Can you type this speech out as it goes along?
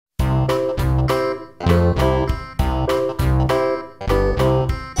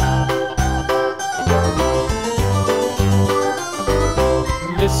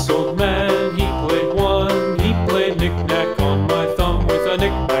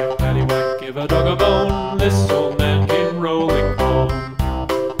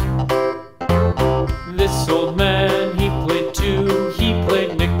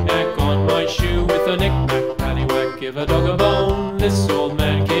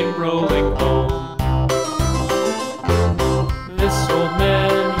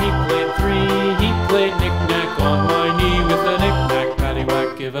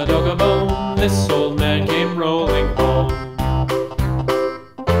This old man came rolling home.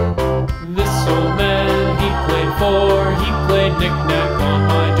 This old man, he played four. He played knick-knack on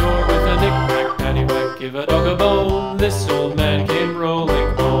my door with a knick-knack, paddywhack, give a dog a bone. This old man came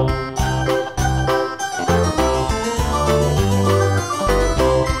rolling home.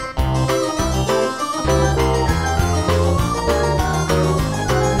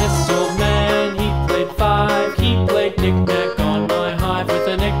 This old man, he played five. He played knick-knack on my hive with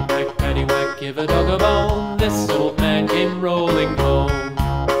a knick-knack, paddywhack, give a dog a bone. This old man came rolling home.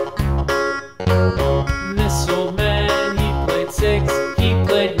 This old man, he played six. He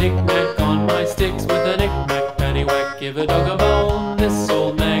played knick-knack on my sticks with a knick-knack, paddywhack, give a dog a bone. This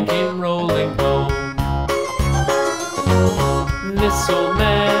old man came rolling home. This old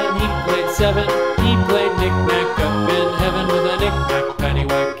man, he played seven. He played knick-knack up in heaven with a knick-knack,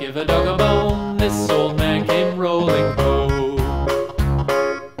 paddywhack, give a dog a bone. This old man came rolling home.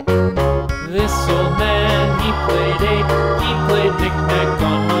 This old man, he played eight. He played knick-knack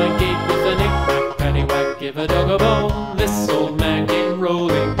on my gate with a knick-knack, paddywhack, give a dog a bone. This old man came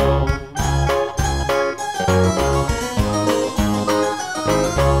rolling home.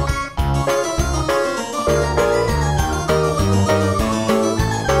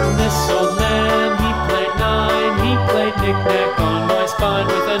 This old man, he played nine. He played knick-knack on my spine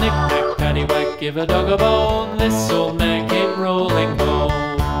with a knick-knack, paddywhack, give a dog a bone. This old man came rolling home.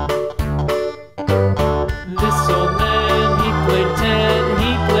 This old man, he played ten. He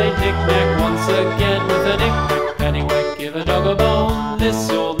played knick-knack once again with a knick-knack, paddywhack, give a dog a bone. This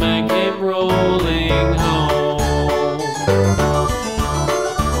old